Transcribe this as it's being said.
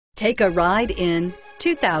Take a ride in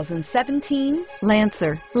 2017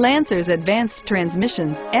 Lancer. Lancer's advanced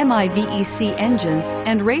transmissions, MIVEC engines,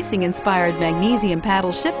 and racing-inspired magnesium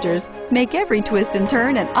paddle shifters make every twist and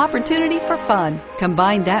turn an opportunity for fun.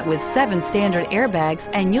 Combine that with 7 standard airbags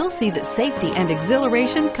and you'll see that safety and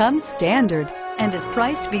exhilaration come standard and is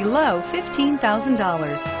priced below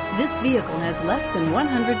 $15,000. This vehicle has less than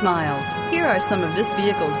 100 miles. Here are some of this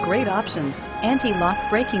vehicle's great options: anti-lock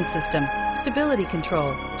braking system, stability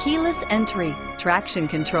control, keyless entry, traction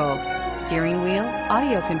control, steering wheel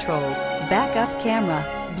audio controls, backup camera,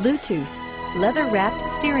 Bluetooth, leather-wrapped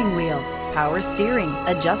steering wheel, power steering,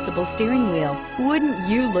 adjustable steering wheel. Wouldn't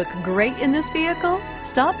you look great in this vehicle?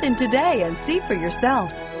 Stop in today and see for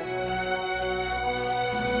yourself.